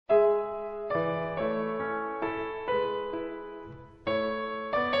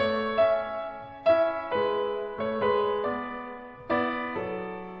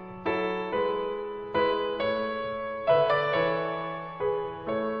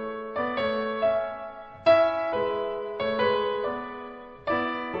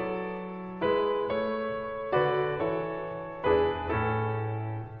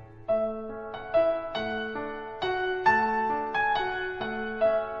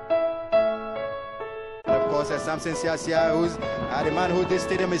course, Samson Siasia, who's the man who this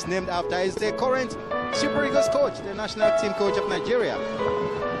stadium is named after, is the current Super Eagles coach, the national team coach of Nigeria.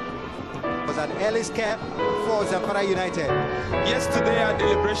 Was an early scare for Zamfara United. Yesterday at the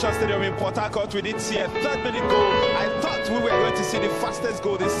Liberation Stadium in Port Harcourt, we did see a third-minute goal. I thought we were going to see the fastest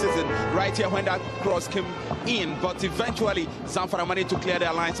goal this season right here when that cross came in, but eventually Zamfara managed to clear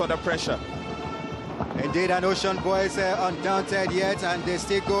their lines under pressure. Indeed, and Ocean Boys undaunted yet, and they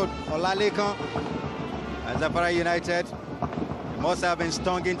still go Onyekachi. And Zamfara United must have been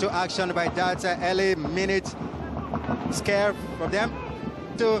stung into action by that early minute scare from them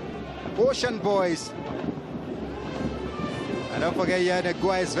to Ocean Boys. And don't forget, yeah, the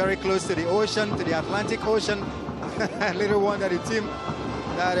Goa is very close to the ocean, to the Atlantic Ocean. Little wonder the team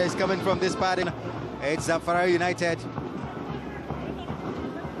that is coming from this part. It's Zamfara United.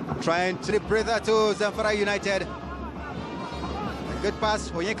 Trying to the breather to Zamfara United. A good pass.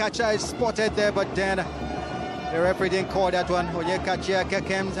 Onyekachi is spotted there, but then the referee didn't call that one. Onyekachi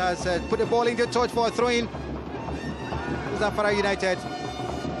Akakem has put the ball in the touch for a throw-in. Zamfara United.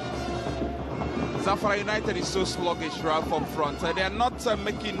 Zamfara United is so sluggish right from front. They are not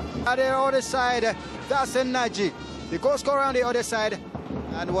making... At the other side, that's Naji. The goal scorer on the other side.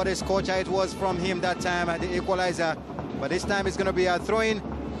 And what a scorcher it was from him that time, the equalizer. But this time it's going to be a throw-in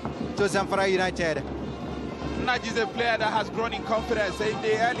to Zamfara United. Naji is a player that has grown in confidence. In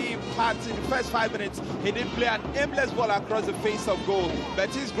the early parts, in the first 5 minutes, he did play an aimless ball across the face of goal. But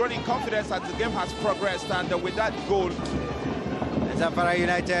he's grown in confidence as the game has progressed. And with that goal... Zamfara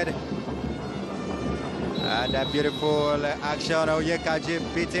United. And a beautiful action. Onyekachi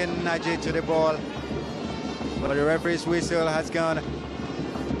beating Naji to the ball. But the referee's whistle has gone.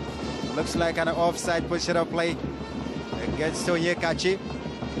 Looks like an offside position of play against Onyekachi.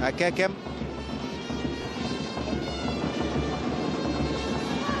 Akakem.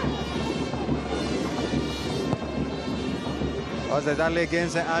 Was exactly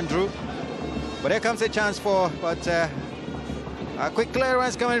against Andrew. But there comes a chance for, but a quick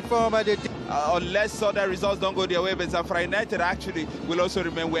clearance coming from the... unless other results don't go their way, but Zamfara United actually will also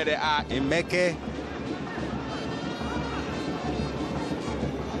remain where they are. Imeke.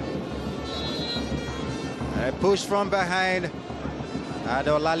 A push from behind. And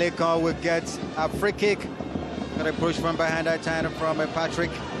Onyekachi will get a free kick. Got a push from behind that time from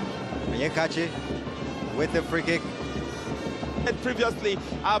Patrick. Onyekachi with the free kick. Previously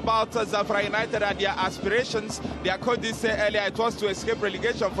about Zamfara United and their aspirations. Their coach did say earlier it was to escape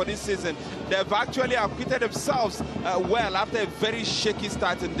relegation for this season. They've actually acquitted themselves well after a very shaky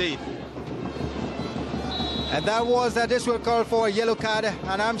start indeed. And that was that this will call for a yellow card,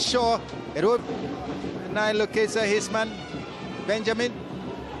 and I'm sure it would. Now locates his man, Benjamin,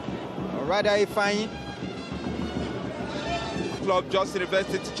 or rather Ifeanyi. Club Just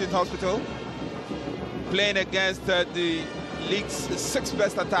University Teaching Hospital playing against the league's sixth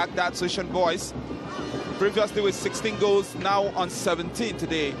best attack, that's Ocean Boys. Previously with 16 goals, now on 17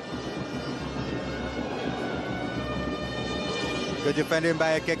 today. Good defending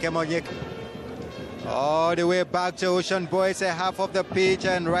by Akakem. All the way back to Ocean Boys, half of the pitch,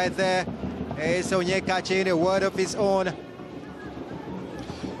 and right there is Onyekachi in a word of his own.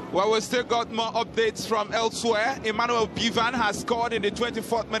 Well, we've still got more updates from elsewhere. Emmanuel Bivan has scored in the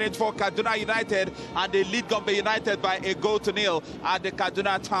 24th minute for Kaduna United, and they lead Gombe United by a goal to nil at the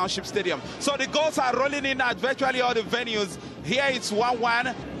Kaduna Township Stadium. So the goals are rolling in at virtually all the venues. Here it's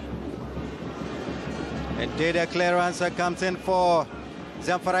 1-1. Indeed, a clearance comes in for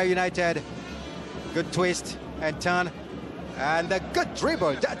Zamfara United. Good twist and turn. And a good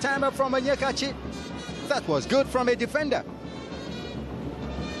dribble that time from Onyekachi. That was good from a defender.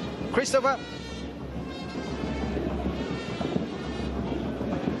 Christopher.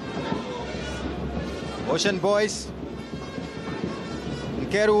 Ocean Boys.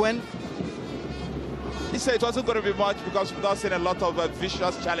 Nkeruwen. He said it wasn't going to be much because we've not seen a lot of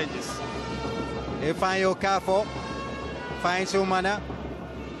vicious challenges. Ifeanyi Okafor finds Umana.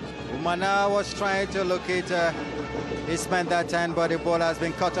 Umana was trying to locate his man that time, but the ball has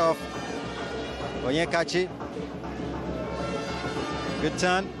been cut off. Onyekachi. Good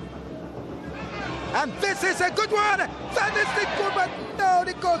turn. And this is a good one! That is the good one! No,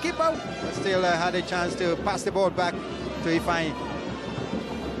 the goalkeeper still had a chance to pass the ball back to Ifeanyi.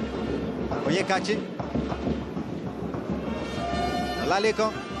 Onyekachi.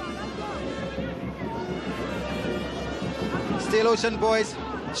 Onyekachi. Still Ocean Boys.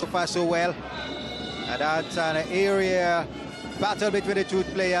 So far so well. And that's an area battle between the two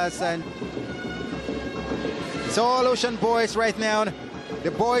players, and it's all Ocean Boys right now.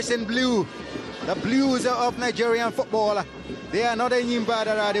 The boys in blue. The blues of Nigerian football. They are not a Nyimba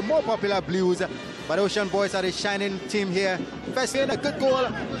that are the more popular Blues, but Ocean Boys are the shining team here. First in a good goal,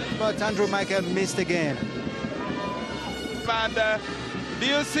 but Andrew Michael missed again. And do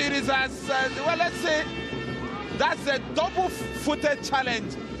you see this as, well, let's say, that's a double-footed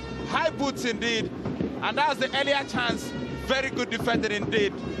challenge. High boots indeed. And that was the earlier chance. Very good defending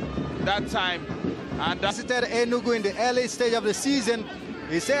indeed that time. And visited Enugu in the early stage of the season.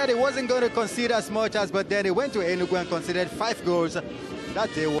 He said he wasn't going to concede as much as, but then he went to Enugu and conceded 5 goals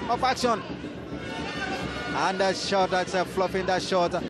that day of action. And that shot, that's fluffing that shot.